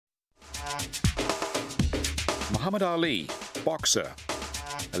Muhammad Ali, boxer,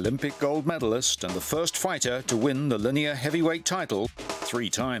 Olympic gold medalist and the first fighter to win the linear heavyweight title 3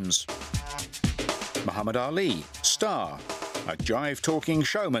 times. Muhammad Ali, star, a jive-talking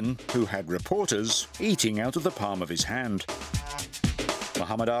showman who had reporters eating out of the palm of his hand.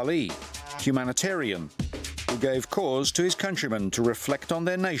 Muhammad Ali, humanitarian, who gave cause to his countrymen to reflect on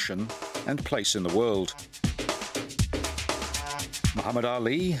their nation and place in the world. Muhammad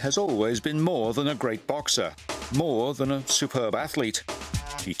Ali has always been more than a great boxer, more than a superb athlete.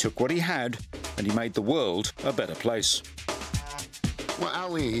 He took what he had and he made the world a better place. Well,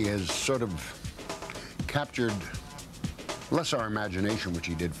 Ali has sort of captured less our imagination, which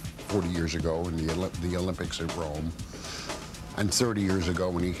he did 40 years ago in the Olympics at Rome, and 30 years ago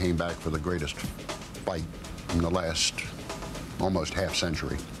when he came back for the greatest fight in the last almost half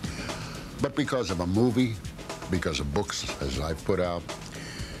century. But because of a movie, because of books, as I've put out,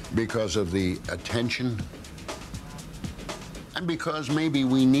 because of the attention, and because maybe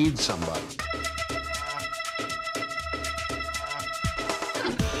we need somebody.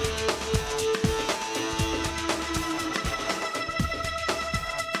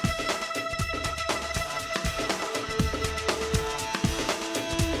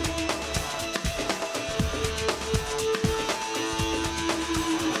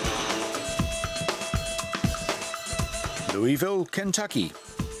 Louisville, Kentucky.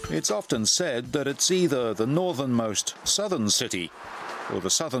 It's often said that it's either the northernmost southern city or the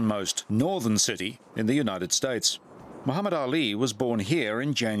southernmost northern city in the United States. Muhammad Ali was born here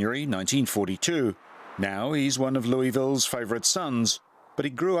in January 1942. Now he's one of Louisville's favorite sons, but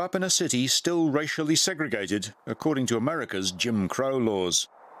he grew up in a city still racially segregated according to America's Jim Crow laws.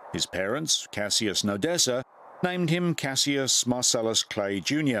 His parents, Cassius and Odessa, named him Cassius Marcellus Clay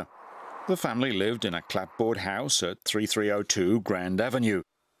Jr. The family lived in a clapboard house at 3302 Grand Avenue.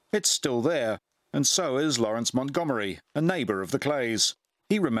 It's still there, and so is Lawrence Montgomery, a neighbor of the Clays.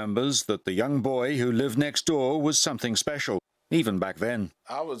 He remembers that the young boy who lived next door was something special, even back then.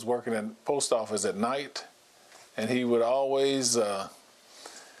 I was working in the post office at night, and he would always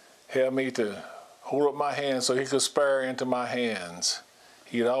have me to hold up my hand so he could spare into my hands.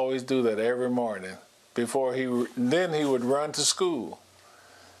 He'd always do that every morning. Then he would run to school.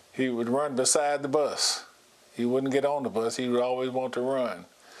 He would run beside the bus. He wouldn't get on the bus. He would always want to run.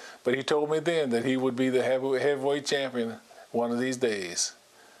 But he told me then that he would be the heavyweight champion one of these days.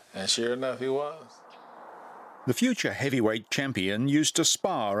 And sure enough, he was. The future heavyweight champion used to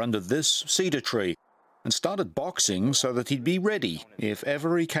spar under this cedar tree and started boxing so that he'd be ready if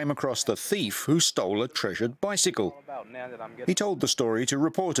ever he came across the thief who stole a treasured bicycle. He told the story to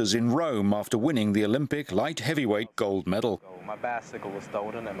reporters in Rome after winning the Olympic light heavyweight gold medal. My bicycle was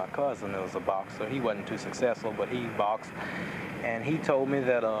stolen, and my cousin was a boxer. He wasn't too successful, but he boxed. And he told me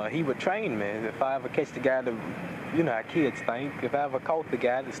that he would train me if I ever catch the guy that, you know how kids think, if I ever caught the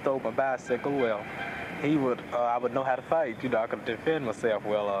guy that stole my bicycle, well, I would know how to fight. You know, I could defend myself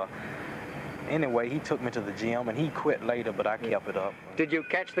well. Anyway, he took me to the gym, and he quit later, but I kept it up. Did you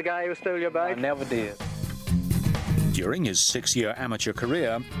catch the guy who stole your bike? I never did. During his 6-year amateur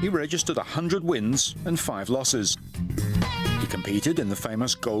career, he registered 100 wins and 5 losses. He competed in the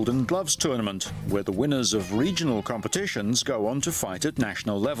famous Golden Gloves tournament, where the winners of regional competitions go on to fight at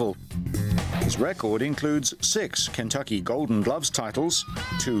national level. His record includes 6 Kentucky Golden Gloves titles,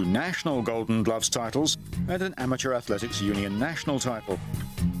 2 national Golden Gloves titles, and an Amateur Athletics Union national title.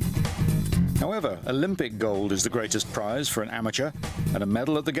 However, Olympic gold is the greatest prize for an amateur, and a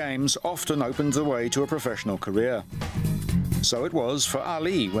medal at the Games often opens the way to a professional career. So it was for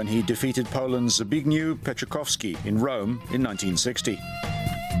Ali when he defeated Poland's Zbigniew Petrzakowski in Rome in 1960.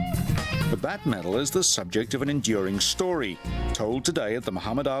 But that medal is the subject of an enduring story, told today at the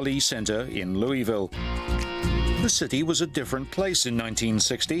Muhammad Ali Center in Louisville. The city was a different place in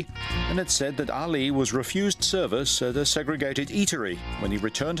 1960, and it said that Ali was refused service at a segregated eatery when he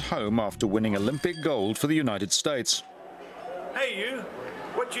returned home after winning Olympic gold for the United States. Hey you,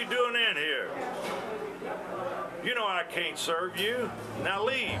 what you doing in here? You know I can't serve you. Now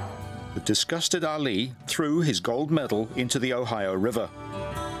leave. The disgusted Ali threw his gold medal into the Ohio River.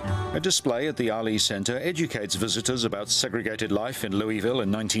 A display at the Ali Center educates visitors about segregated life in Louisville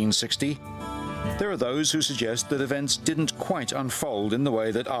in 1960. There are those who suggest that events didn't quite unfold in the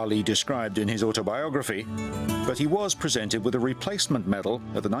way that Ali described in his autobiography, but he was presented with a replacement medal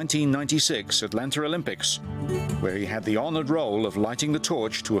at the 1996 Atlanta Olympics, where he had the honored role of lighting the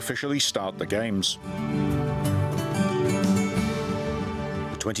torch to officially start the Games.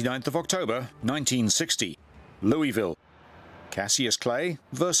 The 29th of October, 1960, Louisville. Cassius Clay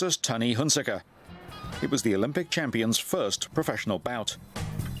versus Sunni Hunsaker. It was the Olympic champion's first professional bout.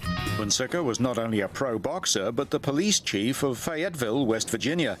 Hunsaker was not only a pro boxer, but the police chief of Fayetteville, West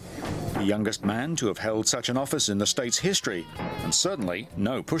Virginia, the youngest man to have held such an office in the state's history, and certainly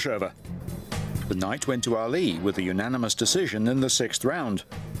no pushover. The night went to Ali with a unanimous decision in the 6th round,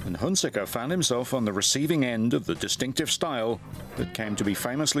 and Hunsaker found himself on the receiving end of the distinctive style that came to be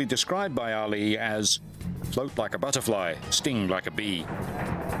famously described by Ali as float like a butterfly, sting like a bee.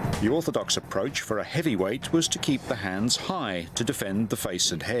 The orthodox approach for a heavyweight was to keep the hands high to defend the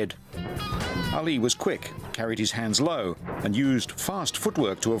face and head. Ali was quick, carried his hands low, and used fast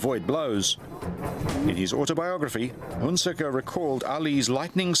footwork to avoid blows. In his autobiography, Hunsaker recalled Ali's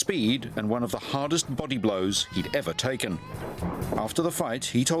lightning speed and one of the hardest body blows he'd ever taken. After the fight,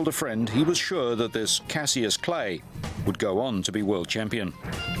 he told a friend he was sure that this Cassius Clay would go on to be world champion.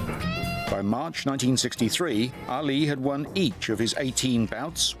 By March 1963, Ali had won each of his 18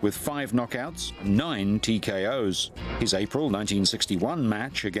 bouts with 5 knockouts and 9 TKOs. His April 1961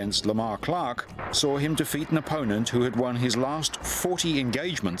 match against Lamar Clark saw him defeat an opponent who had won his last 40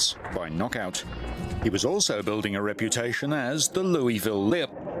 engagements by knockout. He was also building a reputation as the Louisville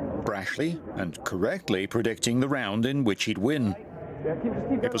Lip, brashly and correctly predicting the round in which he'd win.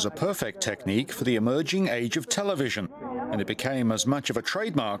 It was a perfect technique for the emerging age of television, and it became as much of a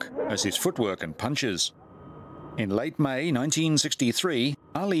trademark as his footwork and punches. In late May 1963,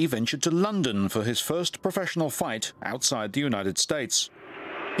 Ali ventured to London for his first professional fight outside the United States.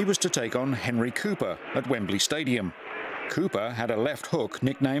 He was to take on Henry Cooper at Wembley Stadium. Cooper had a left hook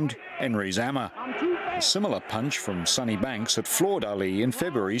nicknamed Henry's Hammer. A similar punch from Sonny Banks had floored Ali in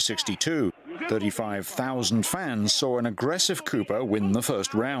February '62. 35,000 fans saw an aggressive Cooper win the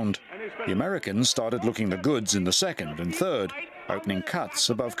first round. The Americans started looking the goods in the second and third, opening cuts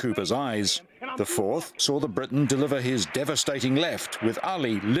above Cooper's eyes. The fourth saw the Briton deliver his devastating left, with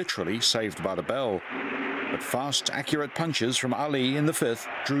Ali literally saved by the bell. But fast, accurate punches from Ali in the fifth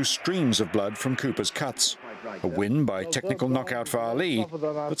drew streams of blood from Cooper's cuts. A win by technical knockout for Ali,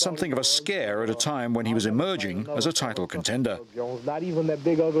 but something of a scare at a time when he was emerging as a title contender. Not even that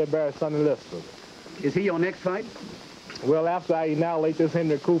big ugly bear, Sonny Liston. Is he your next fight? Well, after I annihilate this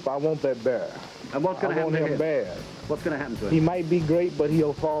Henry Cooper, I want that bear. And what's going to happen to him? Bad. What's going to happen to him? He might be great, but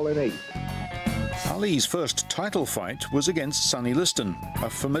he'll fall in 8. Ali's first title fight was against Sonny Liston, a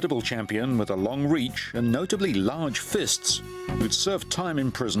formidable champion with a long reach and notably large fists, who'd served time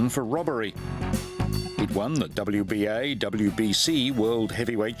in prison for robbery. He'd won the WBA/WBC World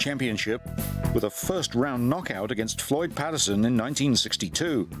Heavyweight Championship with a first-round knockout against Floyd Patterson in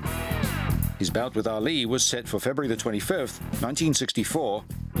 1962. His bout with Ali was set for February the 25th, 1964,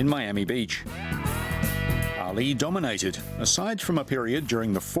 in Miami Beach. Ali dominated, aside from a period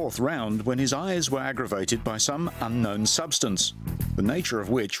during the 4th round when his eyes were aggravated by some unknown substance, the nature of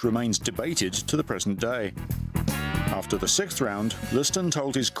which remains debated to the present day. After the 6th round, Liston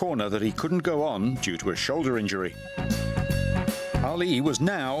told his corner that he couldn't go on due to a shoulder injury. Ali was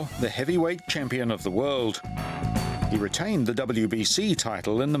now the heavyweight champion of the world. He retained the WBC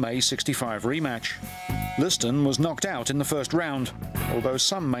title in the May '65 rematch. Liston was knocked out in the first round, although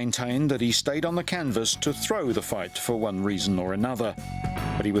some maintained that he stayed on the canvas to throw the fight for one reason or another.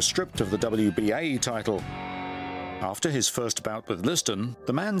 But he was stripped of the WBA title. After his first bout with Liston,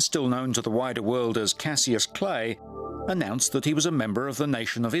 the man still known to the wider world as Cassius Clay announced that he was a member of the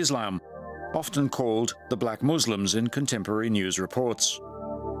Nation of Islam, often called the Black Muslims in contemporary news reports.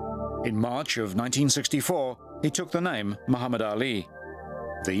 In March of 1964, he took the name Muhammad Ali.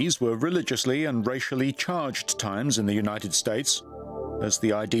 These were religiously and racially charged times in the United States, as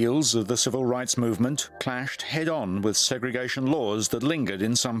the ideals of the civil rights movement clashed head-on with segregation laws that lingered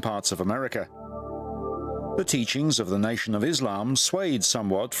in some parts of America. The teachings of the Nation of Islam swayed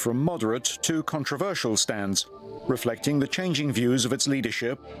somewhat from moderate to controversial stands, reflecting the changing views of its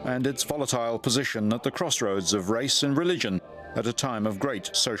leadership and its volatile position at the crossroads of race and religion at a time of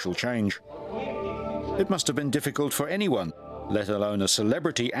great social change. It must have been difficult for anyone, let alone a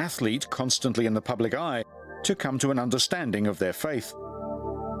celebrity athlete constantly in the public eye, to come to an understanding of their faith.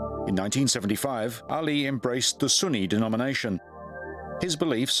 In 1975, Ali embraced the Sunni denomination. His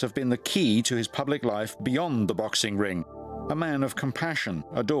beliefs have been the key to his public life beyond the boxing ring, a man of compassion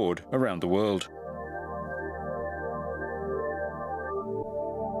adored around the world.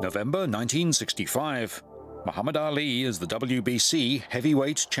 November 1965. Muhammad Ali is the WBC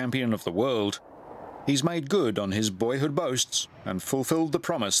heavyweight champion of the world. He's made good on his boyhood boasts and fulfilled the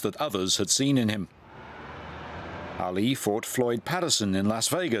promise that others had seen in him. Ali fought Floyd Patterson in Las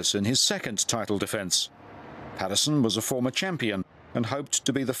Vegas in his second title defense. Patterson was a former champion and hoped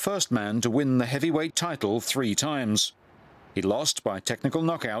to be the first man to win the heavyweight title 3 times. He lost by technical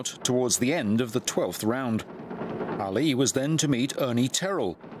knockout towards the end of the 12th round. Ali was then to meet Ernie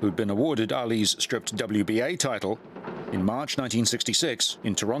Terrell, who'd been awarded Ali's stripped WBA title in March 1966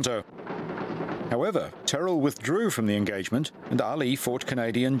 in Toronto. However, Terrell withdrew from the engagement, and Ali fought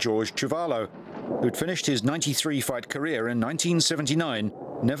Canadian George Chuvalo, who'd finished his 93-fight career in 1979,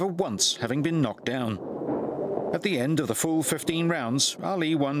 never once having been knocked down. At the end of the full 15 rounds,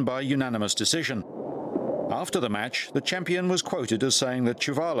 Ali won by unanimous decision. After the match, the champion was quoted as saying that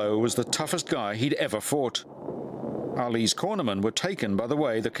Chuvalo was the toughest guy he'd ever fought. Ali's cornermen were taken by the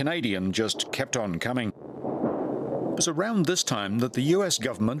way the Canadian just kept on coming. It was around this time that the US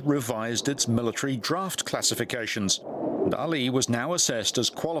government revised its military draft classifications, and Ali was now assessed as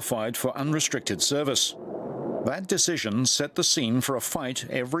qualified for unrestricted service. That decision set the scene for a fight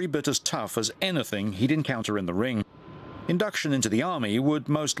every bit as tough as anything he'd encounter in the ring. Induction into the army would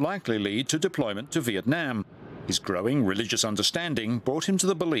most likely lead to deployment to Vietnam. His growing religious understanding brought him to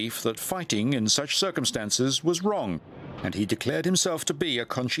the belief that fighting in such circumstances was wrong, and he declared himself to be a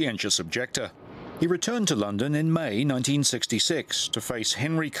conscientious objector. He returned to London in May 1966 to face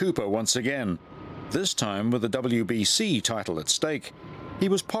Henry Cooper once again, this time with the WBC title at stake. He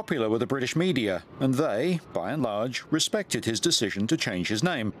was popular with the British media, and they, by and large, respected his decision to change his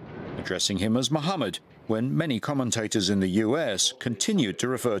name, addressing him as Muhammad, when many commentators in the US continued to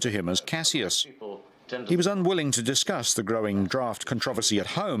refer to him as Cassius. He was unwilling to discuss the growing draft controversy at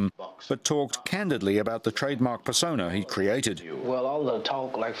home, but talked candidly about the trademark persona he created. Well, all the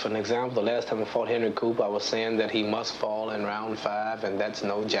talk, like for an example, the last time I fought Henry Cooper, I was saying that he must fall in round 5, and that's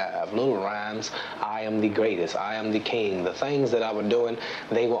no jive. Little rhymes, I am the greatest, I am the king. The things that I was doing,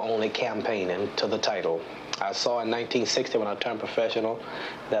 they were only campaigning to the title. I saw in 1960 when I turned professional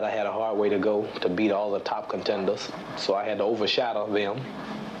that I had a hard way to go to beat all the top contenders, so I had to overshadow them.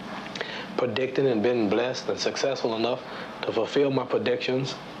 Predicting and been blessed and successful enough to fulfill my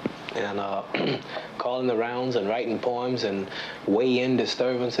predictions, and calling the rounds and writing poems and weigh-in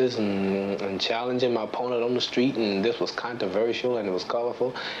disturbances and challenging my opponent on the street, and this was controversial and it was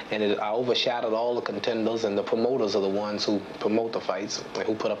colorful, and I overshadowed all the contenders, and the promoters are the ones who promote the fights and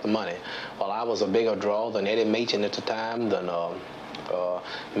who put up the money. Well, I was a bigger draw than Eddie Machen at the time, than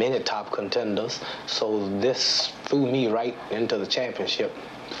many top contenders, so this threw me right into the championship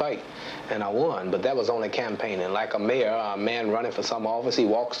fight, and I won. But that was only campaigning. Like a mayor, a man running for some office, he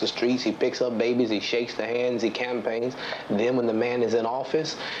walks the streets, he picks up babies, he shakes their hands, he campaigns. Then when the man is in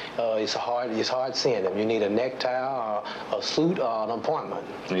office, it's hard seeing him. You need a necktie, a suit, or an appointment.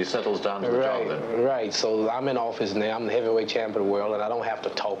 And he settles down to the job then. Right, so I'm in office now, I'm the heavyweight champion of the world, and I don't have to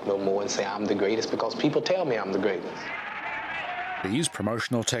talk no more and say I'm the greatest, because people tell me I'm the greatest. These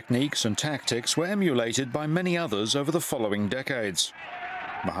promotional techniques and tactics were emulated by many others over the following decades.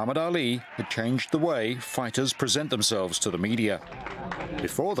 Muhammad Ali had changed the way fighters present themselves to the media.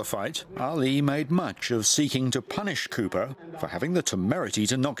 Before the fight, Ali made much of seeking to punish Cooper for having the temerity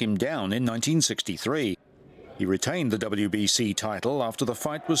to knock him down in 1963. He retained the WBC title after the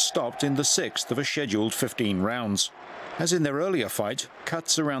fight was stopped in the 6th of a scheduled 15 rounds. As in their earlier fight,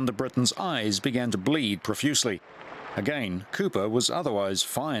 cuts around the Briton's eyes began to bleed profusely. Again, Cooper was otherwise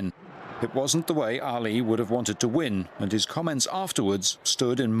fine. It wasn't the way Ali would have wanted to win, and his comments afterwards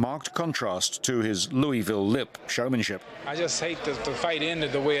stood in marked contrast to his Louisville lip showmanship. I just hate the fight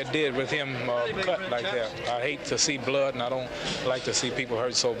ended the way it did with him cut like that. I hate to see blood, and I don't like to see people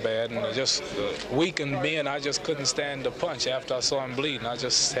hurt so bad. And it just weakened me, and I just couldn't stand the punch after I saw him bleed. And I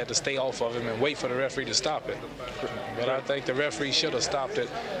just had to stay off of him and wait for the referee to stop it. But I think the referee should have stopped it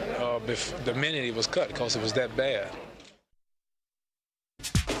the minute he was cut, because it was that bad.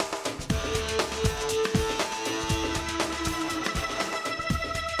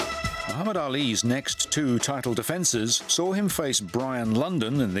 Muhammad Ali's next 2 title defenses saw him face Brian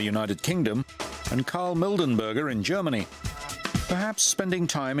London in the United Kingdom and Karl Mildenberger in Germany. Perhaps spending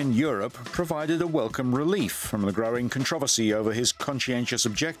time in Europe provided a welcome relief from the growing controversy over his conscientious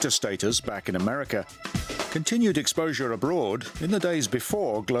objector status back in America. Continued exposure abroad, in the days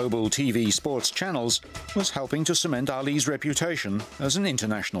before global TV sports channels, was helping to cement Ali's reputation as an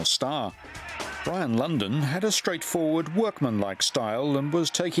international star. Brian London had a straightforward, workmanlike style and was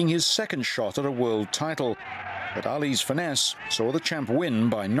taking his second shot at a world title. But Ali's finesse saw the champ win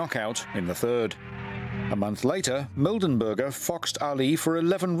by knockout in the 3rd. A month later, Mildenberger foxed Ali for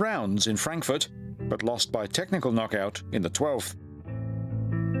 11 rounds in Frankfurt, but lost by technical knockout in the 12th.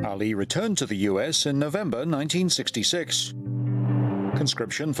 Ali returned to the US in November 1966.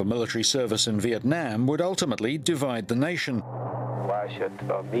 Conscription for military service in Vietnam would ultimately divide the nation. Why should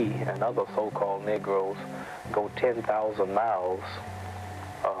me and other so-called Negroes go 10,000 miles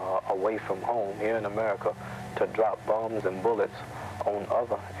away from home here in America to drop bombs and bullets on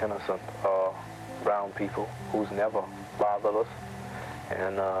other innocent brown people who's never bothered us.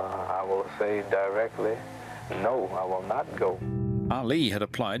 And I will say directly, no, I will not go. Ali had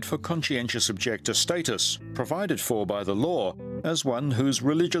applied for conscientious objector status, provided for by the law, as one whose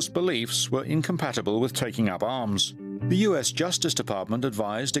religious beliefs were incompatible with taking up arms. The U.S. Justice Department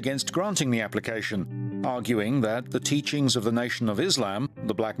advised against granting the application, arguing that the teachings of the Nation of Islam,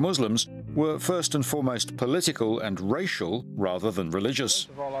 the black Muslims, were first and foremost political and racial rather than religious.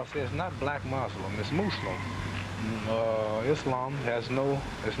 First of all, I say it's not black Muslim, it's Muslim.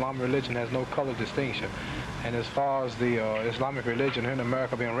 Islamic religion has no color distinction. And as far as the Islamic religion here in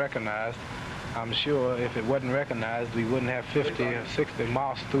America being recognized, I'm sure if it wasn't recognized, we wouldn't have 50 or 60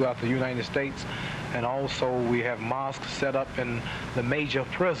 mosques throughout the United States. And also we have mosques set up in the major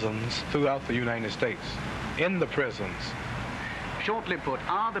prisons throughout the United States, in the prisons. Shortly put,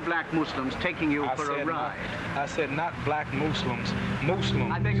 are the black Muslims taking you for a ride? I said not black Muslims,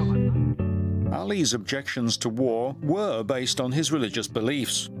 Muslims. I beg your pardon. Ali's objections to war were based on his religious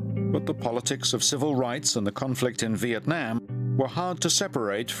beliefs, but the politics of civil rights and the conflict in Vietnam were hard to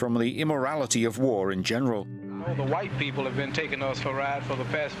separate from the immorality of war in general. The white people have been taking us for a ride for the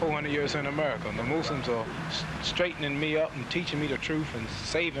past 400 years in America. And the Muslims are straightening me up and teaching me the truth and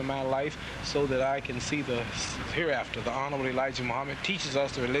saving my life so that I can see the hereafter. The Honorable Elijah Muhammad teaches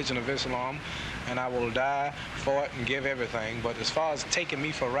us the religion of Islam, and I will die for it and give everything. But as far as taking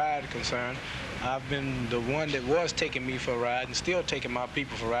me for a ride concerned, I've been the one that was taking me for a ride and still taking my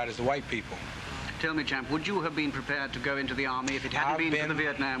people for a ride is the white people. Tell me, champ, would you have been prepared to go into the army if it hadn't been for the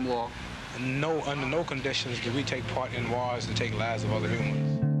Vietnam War? No, under no conditions do we take part in wars to take lives of other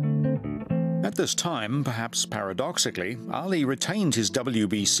humans. At this time, perhaps paradoxically, Ali retained his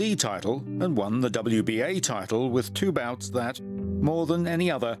WBC title and won the WBA title with 2 bouts that, more than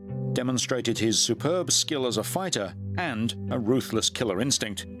any other, demonstrated his superb skill as a fighter and a ruthless killer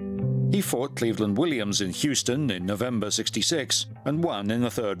instinct. He fought Cleveland Williams in Houston in November '66 and won in the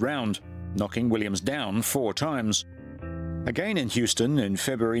 3rd round, knocking Williams down 4 times. Again in Houston in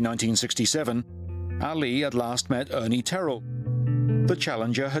February 1967, Ali at last met Ernie Terrell. The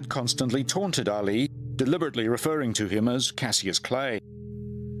challenger had constantly taunted Ali, deliberately referring to him as Cassius Clay.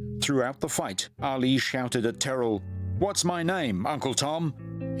 Throughout the fight, Ali shouted at Terrell, "What's my name, Uncle Tom?"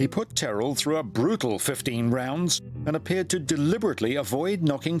 He put Terrell through a brutal 15 rounds and appeared to deliberately avoid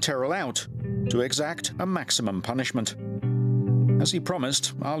knocking Terrell out, to exact a maximum punishment. As he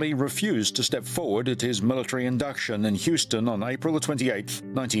promised, Ali refused to step forward at his military induction in Houston on April 28,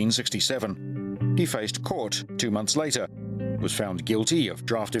 1967. He faced court 2 months later, was found guilty of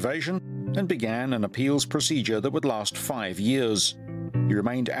draft evasion, and began an appeals procedure that would last 5 years. He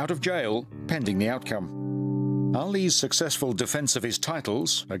remained out of jail pending the outcome. Ali's successful defense of his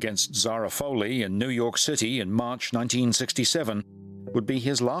titles against Zara Foley in New York City in March 1967 would be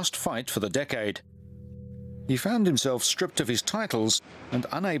his last fight for the decade. He found himself stripped of his titles and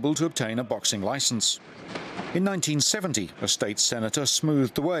unable to obtain a boxing license. In 1970, a state senator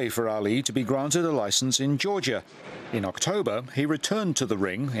smoothed the way for Ali to be granted a license in Georgia. In October, he returned to the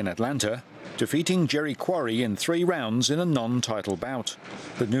ring in Atlanta, defeating Jerry Quarry in 3 rounds in a non-title bout.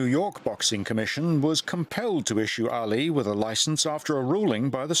 The New York Boxing Commission was compelled to issue Ali with a license after a ruling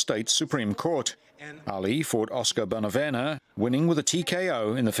by the state Supreme Court. Ali fought Oscar Bonavena, winning with a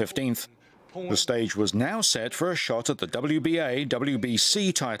TKO in the 15th. The stage was now set for a shot at the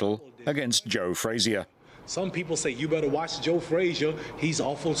WBA/WBC title against Joe Frazier. Some people say, you better watch Joe Frazier, he's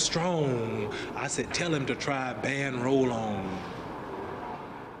awful strong. I said, tell him to try band roll on.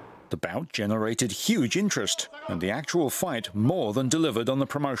 The bout generated huge interest, and the actual fight more than delivered on the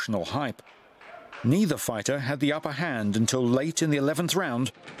promotional hype. Neither fighter had the upper hand until late in the 11th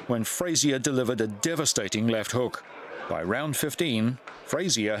round, when Frazier delivered a devastating left hook. By round 15,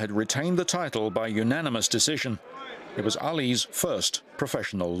 Frazier had retained the title by unanimous decision. It was Ali's first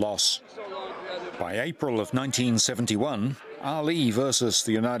professional loss. By April of 1971, Ali versus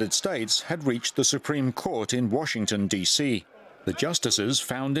the United States had reached the Supreme Court in Washington, D.C. The justices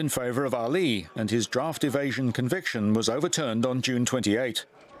found in favor of Ali, and his draft evasion conviction was overturned on June 28.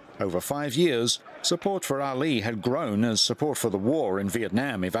 Over 5 years, support for Ali had grown as support for the war in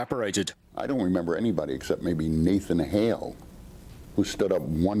Vietnam evaporated. I don't remember anybody except maybe Nathan Hale, who stood up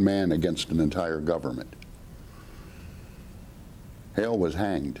one man against an entire government. Hale was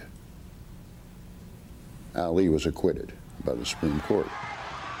hanged. Ali was acquitted by the Supreme Court.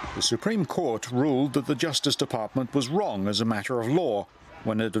 The Supreme Court ruled that the Justice Department was wrong as a matter of law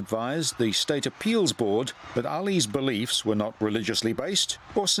when it advised the State Appeals Board that Ali's beliefs were not religiously based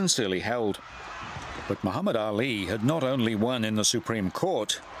or sincerely held. But Muhammad Ali had not only won in the Supreme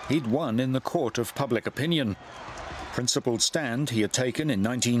Court, he'd won in the court of public opinion. principled stand he had taken in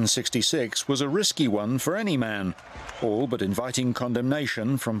 1966 was a risky one for any man, all but inviting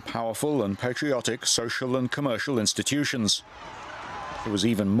condemnation from powerful and patriotic social and commercial institutions. It was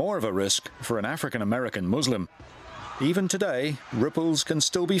even more of a risk for an African-American Muslim. Even today, ripples can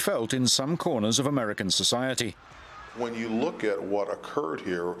still be felt in some corners of American society. When you look at what occurred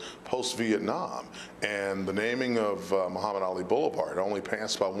here post-Vietnam and the naming of Muhammad Ali Boulevard only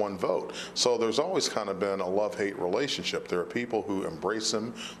passed by 1 vote. So there's always kind of been a love-hate relationship. There are people who embrace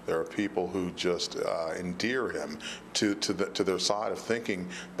him. There are people who just endear him to their side of thinking.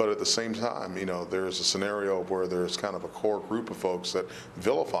 But at the same time, you know, there's a scenario where there's kind of a core group of folks that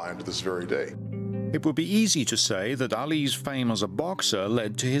vilify him to this very day. It would be easy to say that Ali's fame as a boxer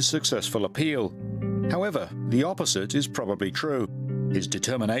led to his successful appeal. However, the opposite is probably true. His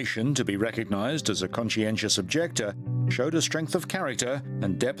determination to be recognized as a conscientious objector showed a strength of character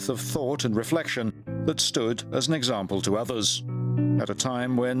and depth of thought and reflection that stood as an example to others, at a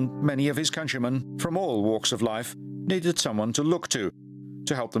time when many of his countrymen from all walks of life needed someone to look to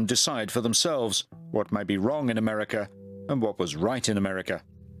help them decide for themselves what may be wrong in America and what was right in America.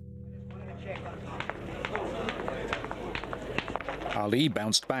 Ali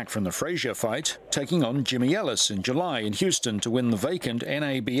bounced back from the Frazier fight, taking on Jimmy Ellis in July in Houston to win the vacant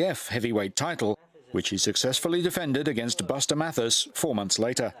NABF heavyweight title, which he successfully defended against Buster Mathis 4 months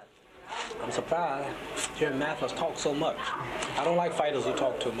later. I'm surprised Jim Mathis talks so much. I don't like fighters who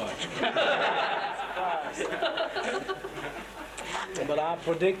talk too much. But I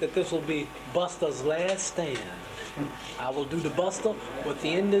predict that this will be Buster's last stand. I will do the Buster what the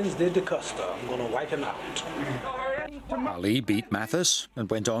Indians did to Custer. I'm going to wipe him out. Ali beat Mathis and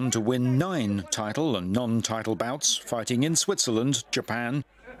went on to win 9 title and non-title bouts, fighting in Switzerland, Japan,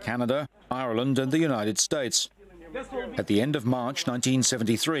 Canada, Ireland and the United States. At the end of March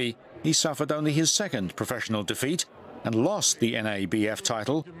 1973, he suffered only his 2nd professional defeat and lost the NABF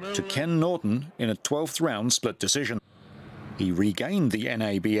title to Ken Norton in a 12th round split decision. He regained the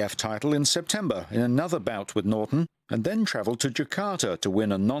NABF title in September in another bout with Norton and then travelled to Jakarta to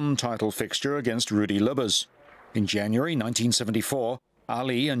win a non-title fixture against Rudy Lubbers. In January 1974,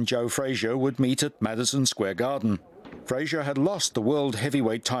 Ali and Joe Frazier would meet at Madison Square Garden. Frazier had lost the world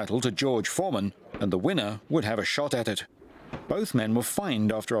heavyweight title to George Foreman, and the winner would have a shot at it. Both men were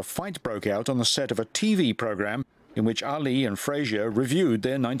fined after a fight broke out on the set of a TV program in which Ali and Frazier reviewed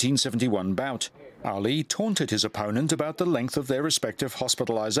their 1971 bout. Ali taunted his opponent about the length of their respective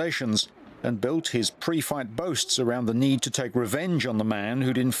hospitalizations and built his pre-fight boasts around the need to take revenge on the man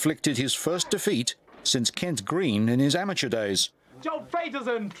who'd inflicted his first defeat since Kent Green in his amateur days. Joe Frazier's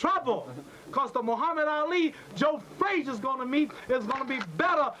in trouble because the Muhammad Ali Joe Frazier's going to meet is going to be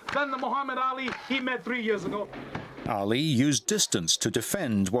better than the Muhammad Ali he met 3 years ago. Ali used distance to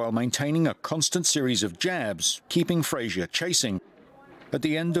defend while maintaining a constant series of jabs, keeping Frazier chasing. At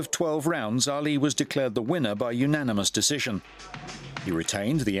the end of 12 rounds, Ali was declared the winner by unanimous decision. He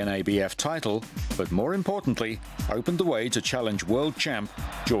retained the NABF title, but more importantly, opened the way to challenge world champ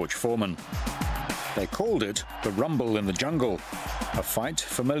George Foreman. They called it the Rumble in the Jungle, a fight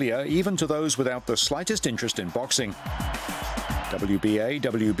familiar even to those without the slightest interest in boxing. WBA,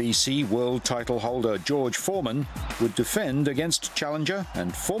 WBC world title holder George Foreman would defend against challenger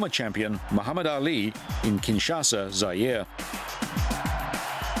and former champion Muhammad Ali in Kinshasa, Zaire.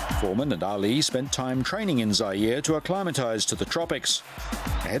 Foreman and Ali spent time training in Zaire to acclimatize to the tropics.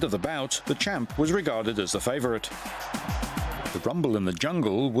 Ahead of the bout, the champ was regarded as the favorite. The Rumble in the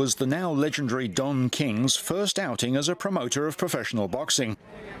Jungle was the now legendary Don King's first outing as a promoter of professional boxing.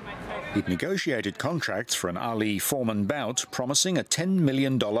 He'd negotiated contracts for an Ali-Foreman bout promising a $10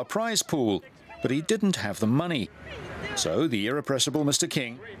 million prize pool, but he didn't have the money. So the irrepressible Mr.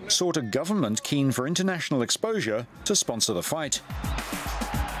 King sought a government keen for international exposure to sponsor the fight.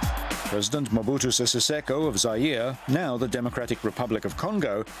 President Mobutu Sese Seko of Zaire, now the Democratic Republic of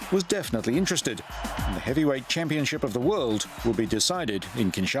Congo, was definitely interested, and the heavyweight championship of the world would be decided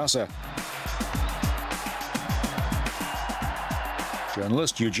in Kinshasa.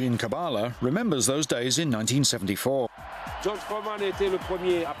 Journalist Eugene Kabbalah remembers those days in 1974.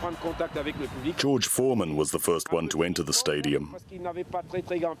 George Foreman was the first one to enter the stadium.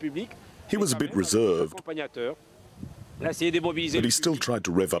 He was a bit reserved, but he still tried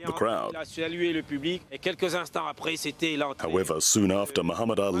to rev up the crowd. However, soon after,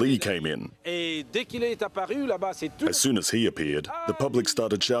 Muhammad Ali came in. As soon as he appeared, the public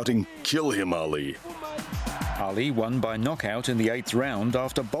started shouting, "Kill him, Ali!" Ali won by knockout in the 8th round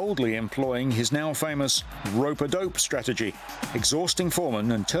after boldly employing his now famous rope-a-dope strategy, exhausting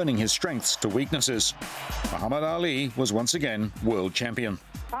Foreman and turning his strengths to weaknesses. Muhammad Ali was once again world champion.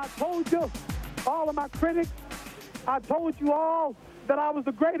 I told you, all of my critics, I told you all that I was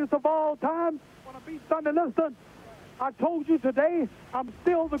the greatest of all time when I beat Sunni Islam. I told you today I'm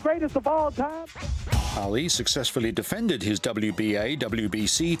still the greatest of all time. Ali successfully defended his WBA,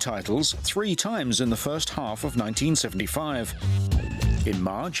 WBC titles 3 times in the first half of 1975. In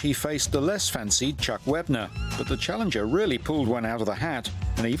March, he faced the less fancied Chuck Webner, but the challenger really pulled one out of the hat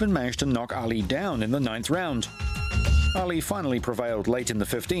and even managed to knock Ali down in the 9th round. Ali finally prevailed late in the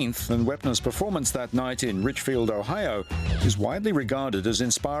 15th, and Webner's performance that night in Richfield, Ohio, is widely regarded as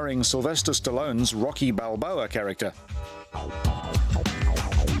inspiring Sylvester Stallone's Rocky Balboa character.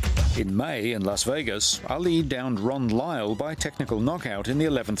 In May in Las Vegas, Ali downed Ron Lyle by technical knockout in the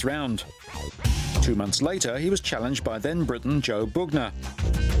 11th round. 2 months later, he was challenged by then-Briton Joe Bugner.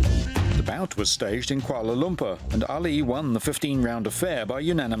 The bout was staged in Kuala Lumpur, and Ali won the 15-round affair by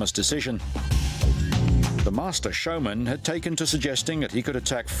unanimous decision. The master showman had taken to suggesting that he could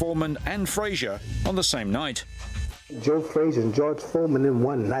attack Foreman and Frazier on the same night. Joe Frazier and George Foreman in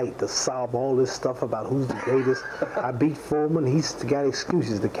one night to solve all this stuff about who's the greatest. I beat Foreman. He's got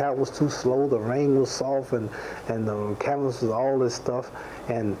excuses. The cat was too slow, the ring was soft, and the canvas was all this stuff,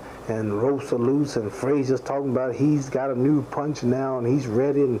 and ropes are loose, and Frazier's talking about he's got a new punch now and he's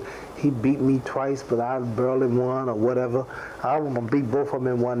ready, and he beat me twice, but I barely won or whatever. I want to beat both of them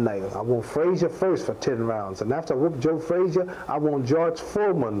in one night. I want Frazier first for 10 rounds, and after I whoop Joe Frazier, I want George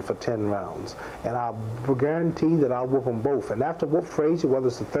Foreman for 10 rounds, and I'll guarantee that I'll whoop them both. And after I whoop Frazier, whether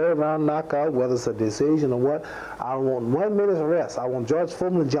it's a 3rd round knockout, whether it's a decision or what, I want 1 minute's rest. I want George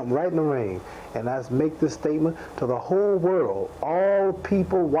Foreman to jump right in the ring. And I make this statement to the whole world, all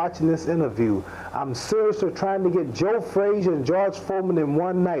people watching this interview. I'm seriously trying to get Joe Frazier and George Foreman in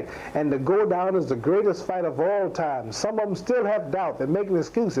one night and to go down as the greatest fight of all time. Some of them still have doubt. They're making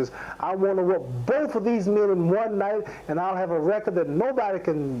excuses. I want to whoop both of these men in one night, and I'll have a record that nobody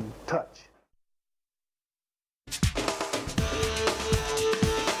can touch.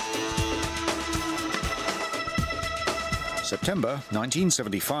 September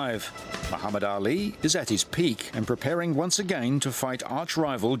 1975. Muhammad Ali is at his peak and preparing once again to fight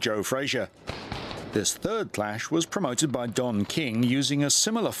arch-rival Joe Frazier. This 3rd clash was promoted by Don King using a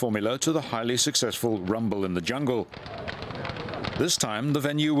similar formula to the highly successful Rumble in the Jungle. This time, the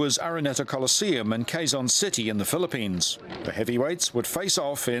venue was Araneta Coliseum in Quezon City in the Philippines. The heavyweights would face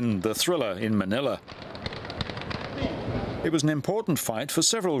off in The Thriller in Manila. It was an important fight for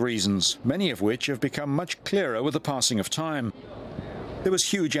several reasons, many of which have become much clearer with the passing of time. There was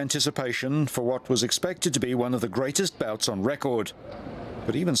huge anticipation for what was expected to be one of the greatest bouts on record.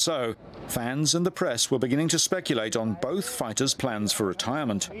 But even so, fans and the press were beginning to speculate on both fighters' plans for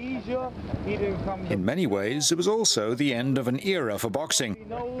retirement. In many ways, it was also the end of an era for boxing.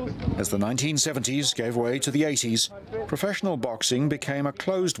 As the 1970s gave way to the 80s, professional boxing became a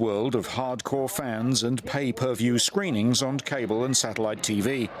closed world of hardcore fans and pay-per-view screenings on cable and satellite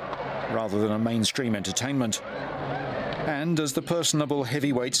TV, rather than a mainstream entertainment. And as the personable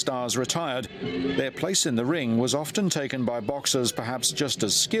heavyweight stars retired, their place in the ring was often taken by boxers perhaps just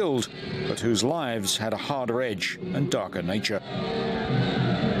as skilled, but whose lives had a harder edge and darker nature.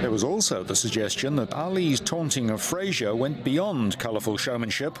 There was also the suggestion that Ali's taunting of Frazier went beyond colourful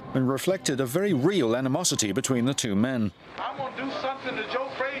showmanship and reflected a very real animosity between the two men. I'm going to do something to Joe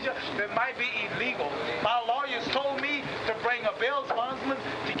Frazier that might be illegal. My lawyers told me to bring a bail bondsman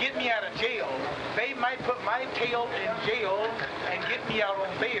to get me out of jail. They might put my tail in jail and get me out on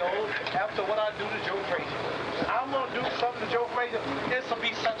bail after what I do to Joe Frazier. I'm going to do something to Joe Frazier. This will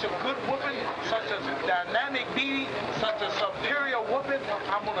be such a good whooping, such a dynamic beating, such a superior whooping.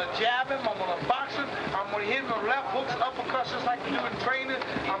 I'm going to jab him, I'm going to box him, I'm going to hit him with left hooks, uppercuts just like we do in training.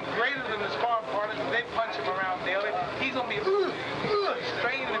 I'm greater than the sparring partners. They punch him around daily. He's going to be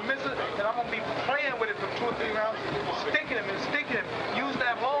straining and missing, and I'm going to be playing with it for 2 or 3 rounds, sticking him and sticking him. Use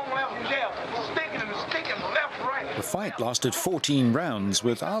that long left jab, sticking him and sticking him left, right. The fight lasted 14 rounds,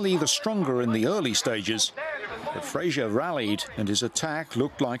 with Ali the stronger in the early stages. But Frazier rallied, and his attack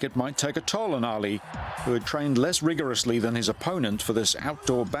looked like it might take a toll on Ali, who had trained less rigorously than his opponent for this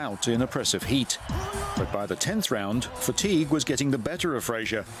outdoor bout in oppressive heat. But by the 10th round, fatigue was getting the better of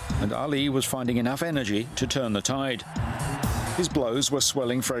Frazier, and Ali was finding enough energy to turn the tide. His blows were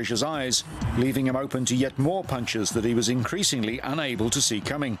swelling Frazier's eyes, leaving him open to yet more punches that he was increasingly unable to see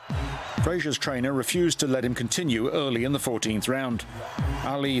coming. Frazier's trainer refused to let him continue early in the 14th round.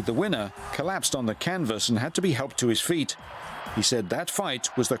 Ali, the winner, collapsed on the canvas and had to be helped to his feet. He said that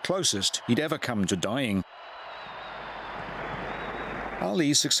fight was the closest he'd ever come to dying.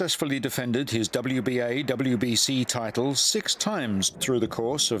 Ali successfully defended his WBA, WBC title 6 times through the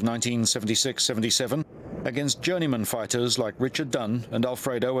course of 1976-77 against journeyman fighters like Richard Dunn and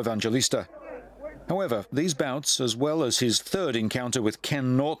Alfredo Evangelista. However, these bouts, as well as his third encounter with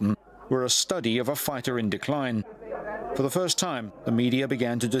Ken Norton, were a study of a fighter in decline. For the first time, the media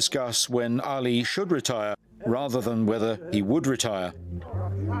began to discuss when Ali should retire, rather than whether he would retire.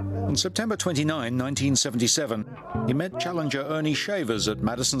 On September 29, 1977, he met challenger Ernie Shavers at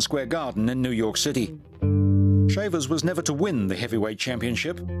Madison Square Garden in New York City. Shavers was never to win the heavyweight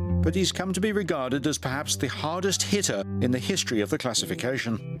championship, but he's come to be regarded as perhaps the hardest hitter in the history of the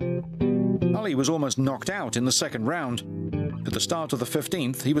classification. Ali was almost knocked out in the second round. At the start of the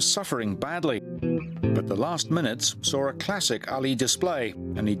 15th, he was suffering badly. But the last minutes saw a classic Ali display,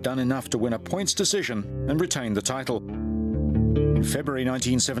 and he'd done enough to win a points decision and retain the title. In February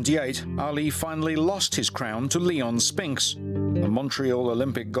 1978, Ali finally lost his crown to Leon Spinks, a Montreal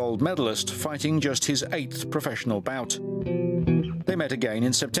Olympic gold medalist fighting just his 8th professional bout. They met again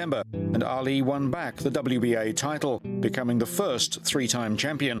in September, and Ali won back the WBA title, becoming the first three-time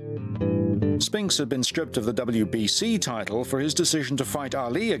champion. Spinks had been stripped of the WBC title for his decision to fight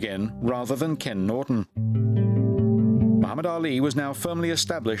Ali again rather than Ken Norton. Muhammad Ali was now firmly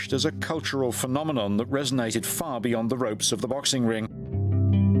established as a cultural phenomenon that resonated far beyond the ropes of the boxing ring.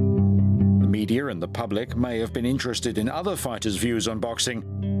 The media and the public may have been interested in other fighters' views on boxing,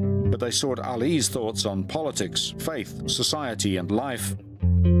 but they sought Ali's thoughts on politics, faith, society, and life.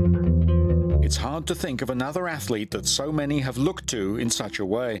 It's hard to think of another athlete that so many have looked to in such a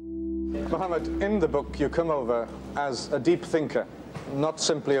way. Muhammad, in the book you come over as a deep thinker, not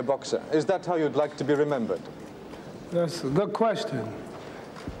simply a boxer. Is that how you'd like to be remembered? That's a good question.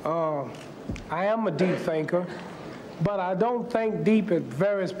 I am a deep thinker, but I don't think deep at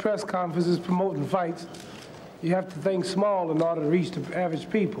various press conferences promoting fights. You have to think small in order to reach the average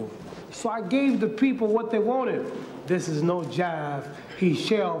people. So I gave the people what they wanted. This is no jive. He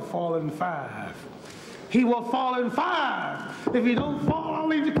shall fall in 5. He will fall in 5. If he don't fall, I'll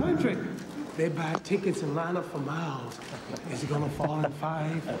leave the country. They buy tickets and line up for miles. Is he gonna fall in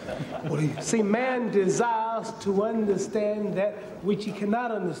 5? See, man desires to understand that which he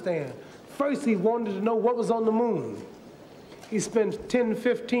cannot understand. First, he wanted to know what was on the moon. He spent $10,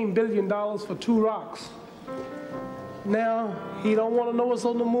 $15 billion for 2 rocks. Now, he don't want to know what's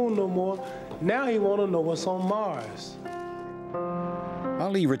on the moon no more. Now he want to know what's on Mars.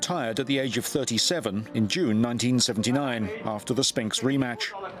 Ali retired at the age of 37 in June 1979 after the Spinks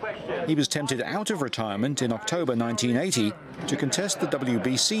rematch. He was tempted out of retirement in October 1980 to contest the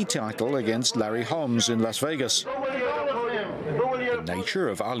WBC title against Larry Holmes in Las Vegas. The nature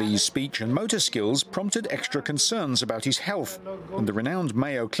of Ali's speech and motor skills prompted extra concerns about his health, and the renowned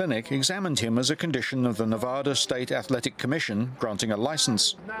Mayo Clinic examined him as a condition of the Nevada State Athletic Commission granting a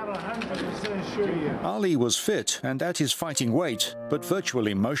license. Ali was fit and at his fighting weight, but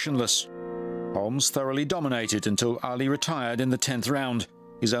virtually motionless. Holmes thoroughly dominated until Ali retired in the 10th round,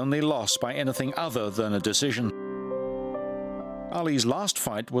 his only loss by anything other than a decision. Ali's last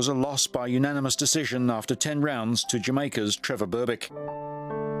fight was a loss by unanimous decision after 10 rounds to Jamaica's Trevor Berbick.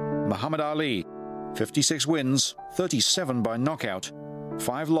 Muhammad Ali, 56 wins, 37 by knockout,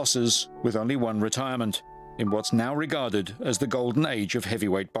 5 losses with only 1 retirement, in what's now regarded as the golden age of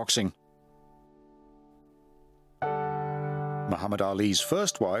heavyweight boxing. Muhammad Ali's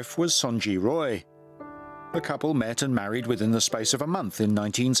first wife was Sonji Roy. The couple met and married within the space of a month in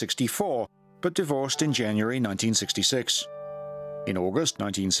 1964, but divorced in January 1966. In August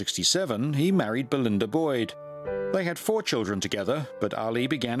 1967, he married Belinda Boyd. They had 4 children together, but Ali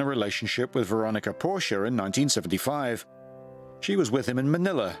began a relationship with Veronica Portia in 1975. She was with him in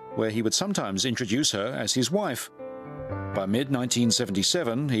Manila, where he would sometimes introduce her as his wife. By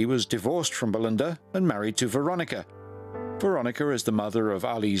mid-1977, he was divorced from Belinda and married to Veronica. Veronica is the mother of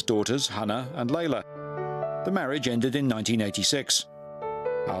Ali's daughters, Hannah and Layla. The marriage ended in 1986.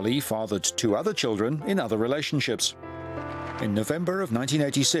 Ali fathered 2 other children in other relationships. In November of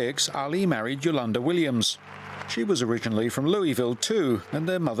 1986, Ali married Yolanda Williams. She was originally from Louisville too, and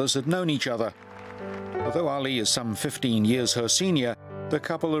their mothers had known each other. Although Ali is some 15 years her senior, the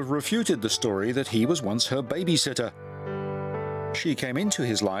couple have refuted the story that he was once her babysitter. She came into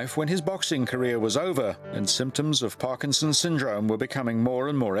his life when his boxing career was over and symptoms of Parkinson's syndrome were becoming more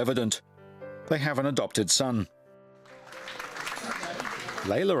and more evident. They have an adopted son.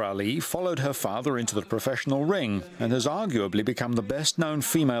 Layla Ali followed her father into the professional ring and has arguably become the best-known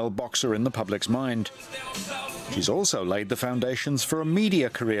female boxer in the public's mind. She's also laid the foundations for a media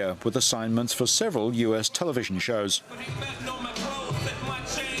career with assignments for several US television shows.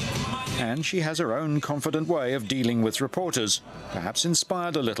 And she has her own confident way of dealing with reporters, perhaps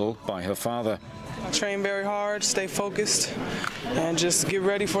inspired a little by her father. I train very hard, stay focused, and just get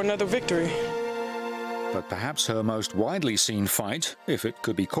ready for another victory. But perhaps her most widely seen fight, if it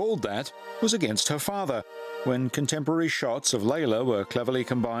could be called that, was against her father, when contemporary shots of Layla were cleverly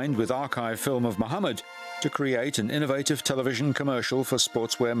combined with archive film of Muhammad to create an innovative television commercial for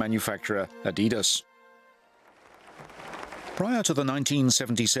sportswear manufacturer Adidas. Prior to the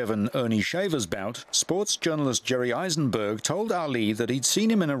 1977 Ernie Shavers bout, sports journalist Jerry Eisenberg told Ali that he'd seen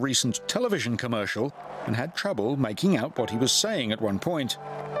him in a recent television commercial and had trouble making out what he was saying at one point.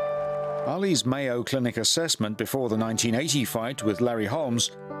 Ali's Mayo Clinic assessment before the 1980 fight with Larry Holmes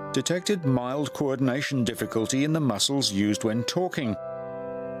detected mild coordination difficulty in the muscles used when talking.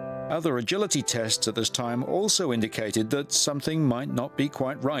 Other agility tests at this time also indicated that something might not be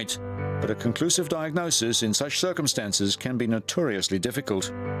quite right, but a conclusive diagnosis in such circumstances can be notoriously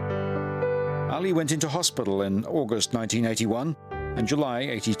difficult. Ali went into hospital in August 1981 and July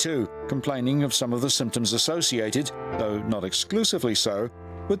 82, complaining of some of the symptoms associated, though not exclusively so,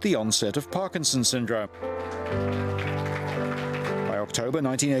 with the onset of Parkinson's syndrome. By October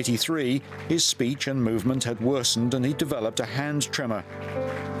 1983, his speech and movement had worsened and he developed a hand tremor.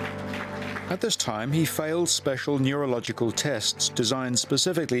 At this time, he failed special neurological tests designed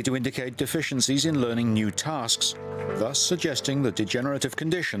specifically to indicate deficiencies in learning new tasks, thus suggesting the degenerative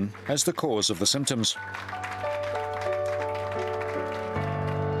condition as the cause of the symptoms.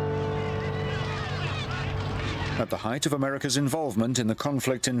 At the height of America's involvement in the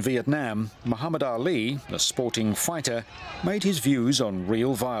conflict in Vietnam, Muhammad Ali, a sporting fighter, made his views on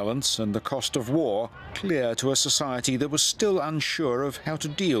real violence and the cost of war clear to a society that was still unsure of how to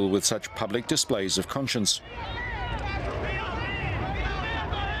deal with such public displays of conscience.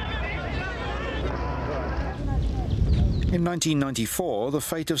 In 1994, the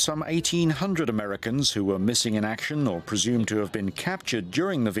fate of some 1,800 Americans who were missing in action or presumed to have been captured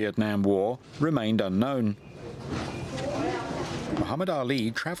during the Vietnam War remained unknown. Muhammad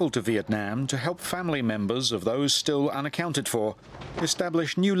Ali traveled to Vietnam to help family members of those still unaccounted for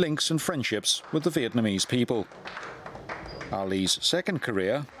establish new links and friendships with the Vietnamese people. Ali's second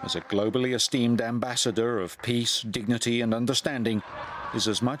career, as a globally esteemed ambassador of peace, dignity and understanding, is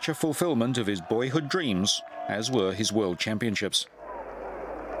as much a fulfillment of his boyhood dreams as were his world championships.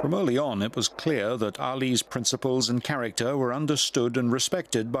 From early on, it was clear that Ali's principles and character were understood and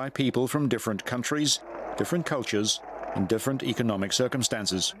respected by people from different countries, different cultures, and different economic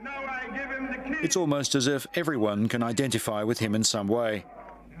circumstances. It's almost as if everyone can identify with him in some way.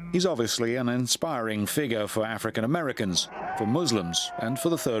 He's obviously an inspiring figure for African Americans, for Muslims, and for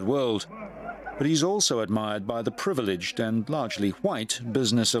the Third World. But he's also admired by the privileged and largely white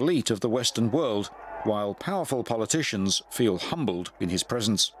business elite of the Western world, while powerful politicians feel humbled in his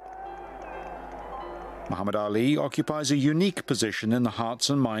presence. Muhammad Ali occupies a unique position in the hearts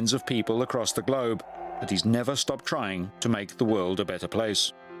and minds of people across the globe, and he's never stopped trying to make the world a better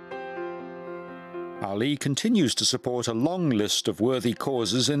place. Ali continues to support a long list of worthy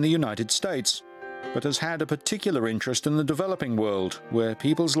causes in the United States, but has had a particular interest in the developing world, where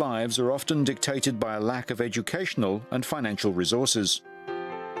people's lives are often dictated by a lack of educational and financial resources.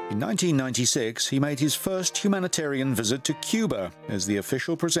 In 1996, he made his first humanitarian visit to Cuba as the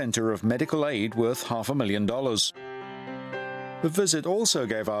official presenter of medical aid worth $500,000. The visit also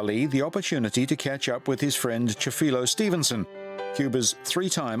gave Ali the opportunity to catch up with his friend Chifilo Stevenson, Cuba's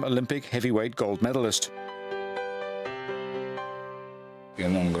three-time Olympic heavyweight gold medalist.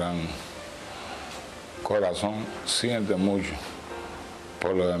 Tiene un gran corazón, siente mucho.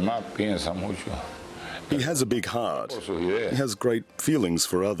 Por lo demás, piensa mucho. He has a big heart. He has great feelings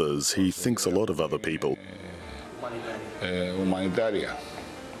for others. He thinks a lot of other people. Humanitaria.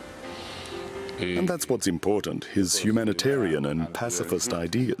 And that's what's important, his humanitarian and pacifist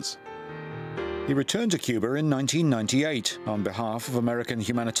ideas. He returned to Cuba in 1998 on behalf of American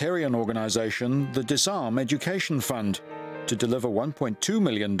humanitarian organization the Disarm Education Fund to deliver $1.2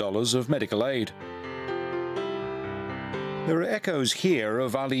 million of medical aid. There are echoes here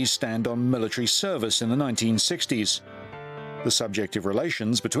of Ali's stand on military service in the 1960s. The subject of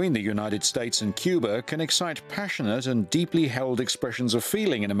relations between the United States and Cuba can excite passionate and deeply held expressions of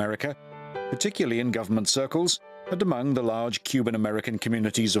feeling in America, particularly in government circles and among the large Cuban-American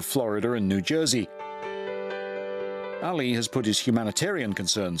communities of Florida and New Jersey. Ali has put his humanitarian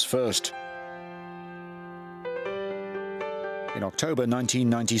concerns first. In October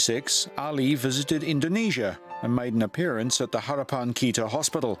 1996, Ali visited Indonesia and made an appearance at the Harapan Kita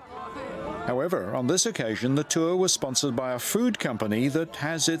Hospital. However, on this occasion, the tour was sponsored by a food company that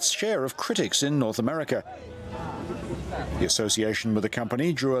has its share of critics in North America. The association with the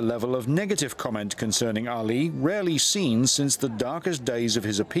company drew a level of negative comment concerning Ali rarely seen since the darkest days of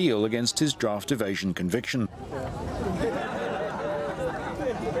his appeal against his draft evasion conviction.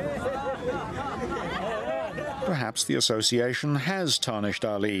 Perhaps the association has tarnished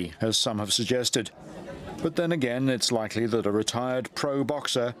Ali, as some have suggested. But then again, it's likely that a retired pro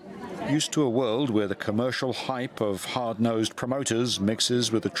boxer, used to a world where the commercial hype of hard-nosed promoters mixes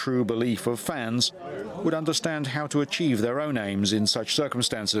with the true belief of fans, would understand how to achieve their own aims in such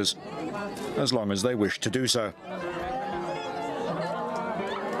circumstances, as long as they wish to do so.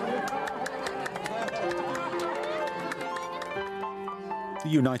 The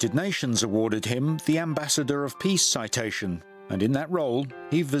United Nations awarded him the Ambassador of Peace citation, and in that role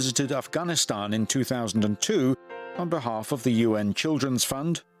he visited Afghanistan in 2002 on behalf of the UN Children's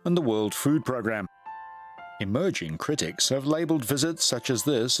Fund and the World Food Programme. Emerging critics have labelled visits such as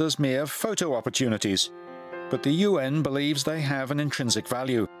this as mere photo opportunities, but the UN believes they have an intrinsic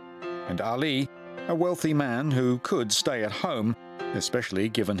value, and Ali, a wealthy man who could stay at home, especially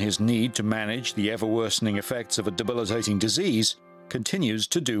given his need to manage the ever-worsening effects of a debilitating disease, continues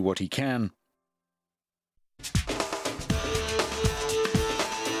to do what he can.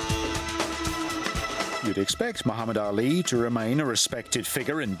 You'd expect Muhammad Ali to remain a respected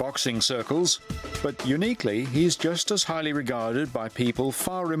figure in boxing circles, but uniquely, he's just as highly regarded by people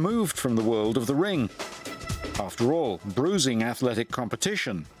far removed from the world of the ring. After all, bruising athletic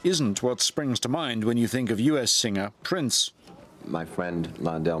competition isn't what springs to mind when you think of US singer Prince. My friend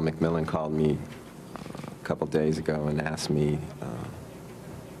Londell McMillan called me a couple days ago and asked me,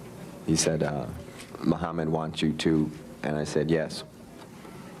 he said, Muhammad wants you to, and I said yes.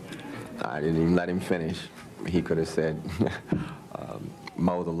 I didn't even let him finish. He could have said,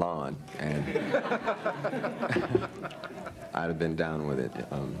 mow the lawn, and I'd have been down with it.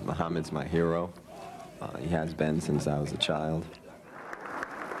 Muhammad's my hero. He has been since I was a child.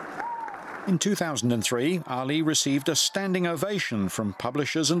 In 2003, Ali received a standing ovation from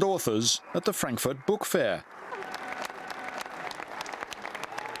publishers and authors at the Frankfurt Book Fair.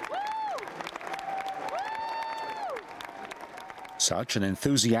 Such an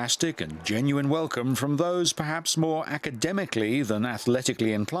enthusiastic and genuine welcome from those perhaps more academically than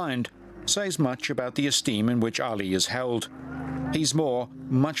athletically inclined says much about the esteem in which Ali is held. He's more,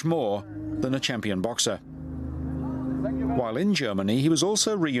 much more, than a champion boxer. While in Germany, he was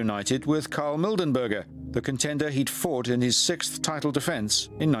also reunited with Karl Mildenberger, the contender he'd fought in his 6th title defense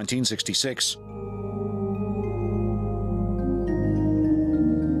in 1966.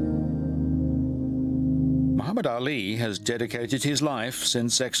 Muhammad Ali has dedicated his life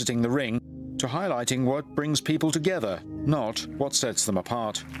since exiting the ring to highlighting what brings people together, not what sets them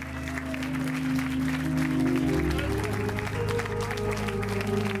apart.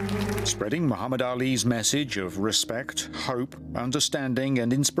 Spreading Muhammad Ali's message of respect, hope, understanding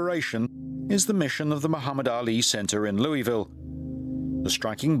and inspiration is the mission of the Muhammad Ali Center in Louisville. The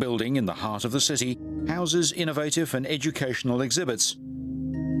striking building in the heart of the city houses innovative and educational exhibits.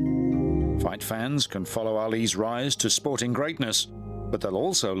 Fight fans can follow Ali's rise to sporting greatness, but they'll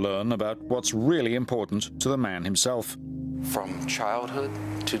also learn about what's really important to the man himself. From childhood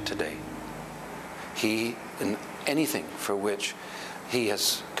to today, he, in anything for which he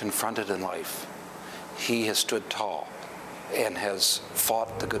has confronted in life, he has stood tall and has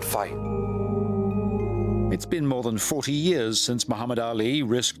fought the good fight. It's been more than 40 years since Muhammad Ali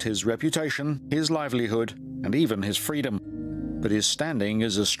risked his reputation, his livelihood, and even his freedom. But his standing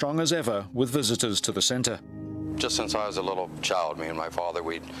is as strong as ever with visitors to the center. Just since I was a little child, me and my father,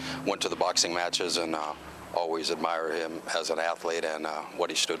 we went to the boxing matches and always admired him as an athlete and what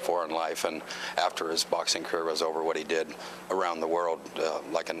he stood for in life. And after his boxing career was over, what he did around the world,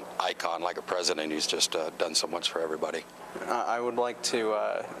 like an icon, like a president, he's just done so much for everybody. I would like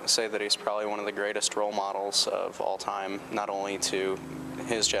to say that he's probably one of the greatest role models of all time, not only to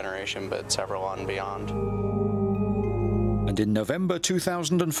his generation, but several on beyond. And in November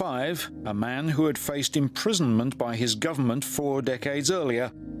 2005, a man who had faced imprisonment by his government 4 decades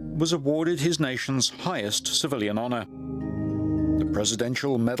earlier was awarded his nation's highest civilian honor. The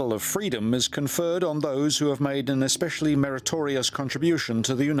Presidential Medal of Freedom is conferred on those who have made an especially meritorious contribution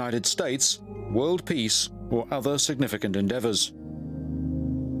to the United States, world peace, or other significant endeavors.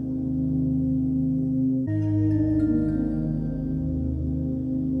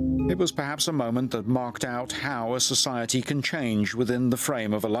 It was perhaps a moment that marked out how a society can change within the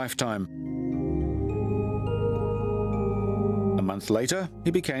frame of a lifetime. A month later,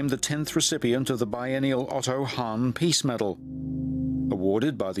 he became the 10th recipient of the biennial Otto Hahn Peace Medal.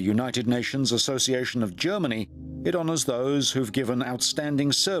 Awarded by the United Nations Association of Germany, it honors those who've given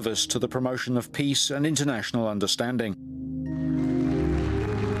outstanding service to the promotion of peace and international understanding.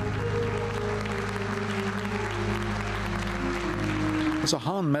 As a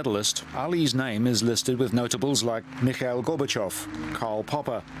Hahn medalist, Ali's name is listed with notables like Mikhail Gorbachev, Karl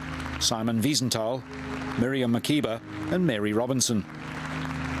Popper, Simon Wiesenthal, Miriam Makeba and Mary Robinson.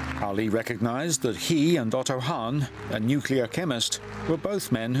 Ali recognized that he and Otto Hahn, a nuclear chemist, were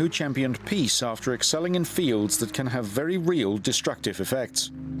both men who championed peace after excelling in fields that can have very real destructive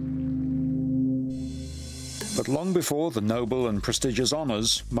effects. But long before the noble and prestigious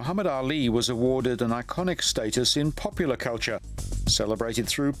honors, Muhammad Ali was awarded an iconic status in popular culture, celebrated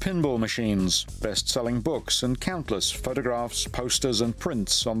through pinball machines, best-selling books, and countless photographs, posters and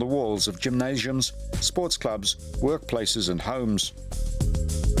prints on the walls of gymnasiums, sports clubs, workplaces and homes.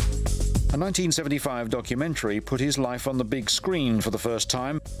 A 1975 documentary put his life on the big screen for the first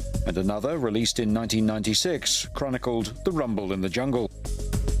time, and another, released in 1996, chronicled the rumble in the jungle.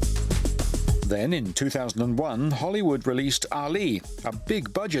 Then, in 2001, Hollywood released Ali, a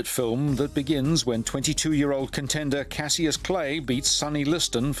big-budget film that begins when 22-year-old contender Cassius Clay beats Sunni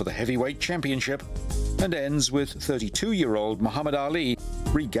Islam for the heavyweight championship, and ends with 32-year-old Muhammad Ali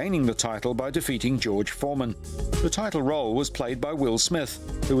regaining the title by defeating George Foreman. The title role was played by Will Smith,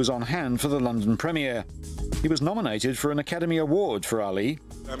 who was on hand for the London premiere. He was nominated for an Academy Award for Ali.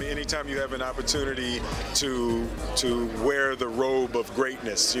 I mean, anytime you have an opportunity to wear the robe of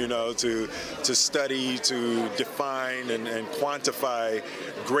greatness, you know, to study, to define and quantify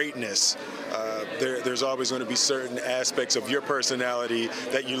greatness, there's always going to be certain aspects of your personality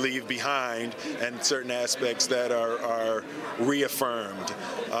that you leave behind and certain aspects that are reaffirmed.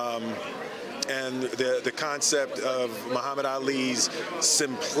 And the concept of Muhammad Ali's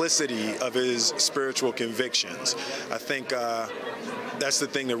simplicity of his spiritual convictions, I think that's the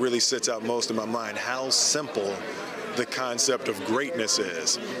thing that really sits out most in my mind, how simple the concept of greatness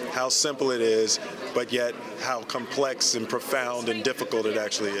is, how simple it is, but yet how complex and profound and difficult it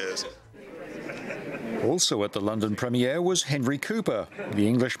actually is. Also at the London premiere was Henry Cooper, the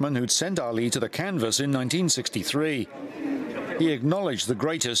Englishman who'd sent Ali to the canvas in 1963. He acknowledged the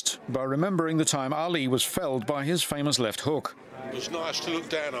greatest by remembering the time Ali was felled by his famous left hook. It was nice to look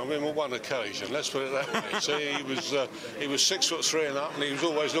down on him on one occasion, let's put it that way. See, he was 6'3" and up, and he was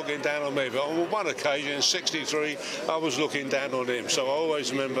always looking down on me. But on one occasion, in '63, I was looking down on him. So I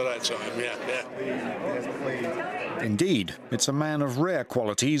always remember that time, yeah. Indeed, it's a man of rare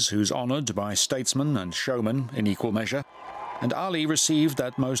qualities who's honoured by statesmen and showmen in equal measure. And Ali received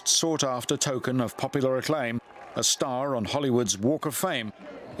that most sought-after token of popular acclaim, a star on Hollywood's Walk of Fame,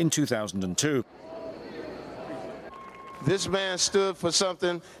 in 2002. This man stood for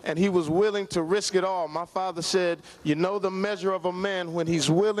something, and he was willing to risk it all. My father said, you know the measure of a man when he's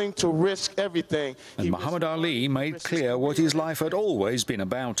willing to risk everything. And Muhammad Ali made clear what his life had always been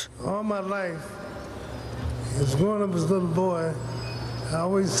about. All my life, as growing up as a little boy, I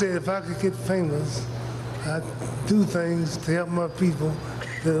always said if I could get famous, I'd do things to help my people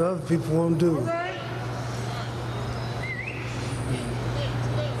that other people won't do.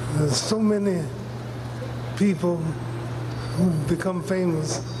 There's so many people who become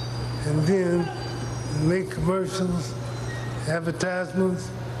famous and then make commercials, advertisements,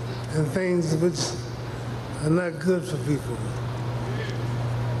 and things which are not good for people.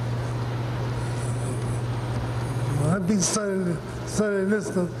 When I beat Sunni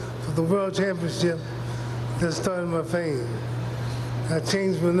Islam for the World Championship, that started my fame. I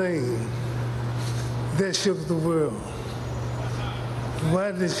changed my name. That shook the world.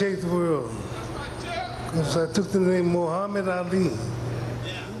 Why did it shake the world? Because I took the name Muhammad Ali.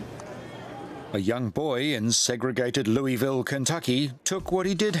 A young boy in segregated Louisville, Kentucky, took what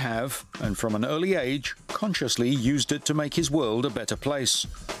he did have and from an early age consciously used it to make his world a better place.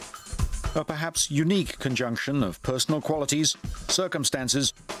 A perhaps unique conjunction of personal qualities,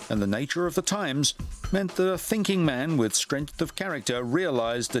 circumstances, and the nature of the times meant that a thinking man with strength of character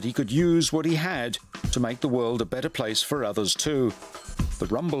realized that he could use what he had to make the world a better place for others too. The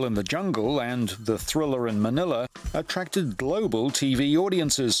Rumble in the Jungle and The Thriller in Manila attracted global TV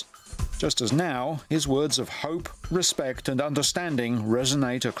audiences, just as now his words of hope, respect and understanding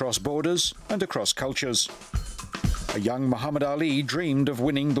resonate across borders and across cultures. A young Muhammad Ali dreamed of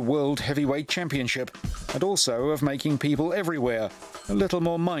winning the World Heavyweight Championship and also of making people everywhere a little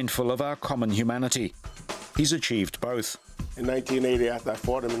more mindful of our common humanity. He's achieved both. In 1980, after I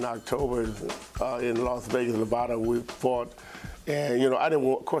fought him in October in Las Vegas, Nevada, we fought. And, you know,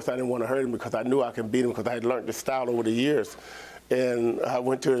 of course I didn't want to hurt him because I knew I could beat him because I had learned the style over the years. And I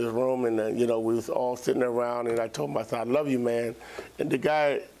went to his room and, you know, we was all sitting around and I told him, I said, I love you, man. And the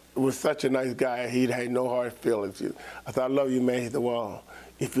guy was such a nice guy, he had no hard feelings. I said, I love you, man. He said, well,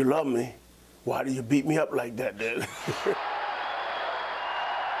 if you love me, why do you beat me up like that, then?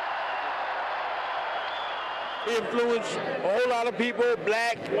 He influenced a whole lot of people,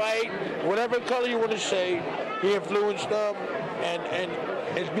 black, white, whatever color you want to say. He influenced them, and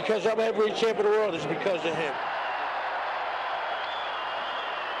It's because I'm heavyweight champ of the world. It's because of him.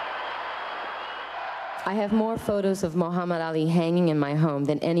 I have more photos of Muhammad Ali hanging in my home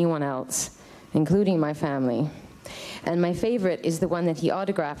than anyone else, including my family. And my favorite is the one that he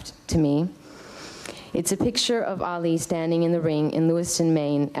autographed to me. It's a picture of Ali standing in the ring in Lewiston,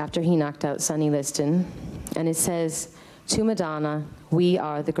 Maine, after he knocked out Sonny Liston. And it says, "To Madonna, we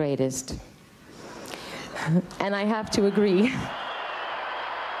are the greatest." And I have to agree.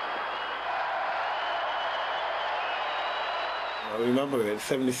 I remember it,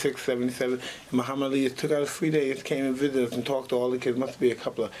 76, 77, Muhammad Ali took out his free days, came and visited us and talked to all the kids. Must be a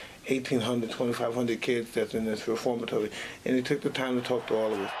couple of 1,800, 2,500 kids that's in this reformatory. And he took the time to talk to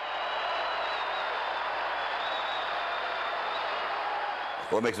all of us.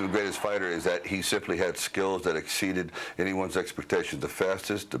 What makes him the greatest fighter is that he simply had skills that exceeded anyone's expectations. The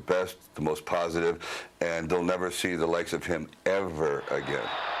fastest, the best, the most positive, and they'll never see the likes of him ever again.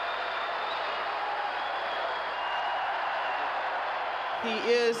 He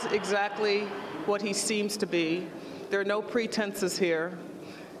is exactly what he seems to be. There are no pretenses here.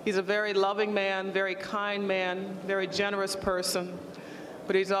 He's a very loving man, very kind man, very generous person,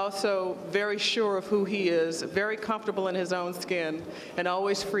 but he's also very sure of who he is, very comfortable in his own skin, and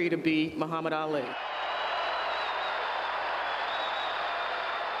always free to be Muhammad Ali.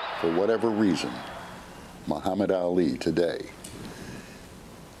 For whatever reason, Muhammad Ali today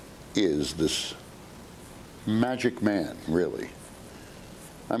is this magic man, really.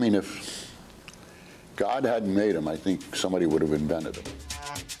 I mean, if God hadn't made him, I think somebody would have invented him.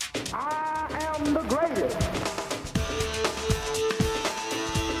 I am the greatest.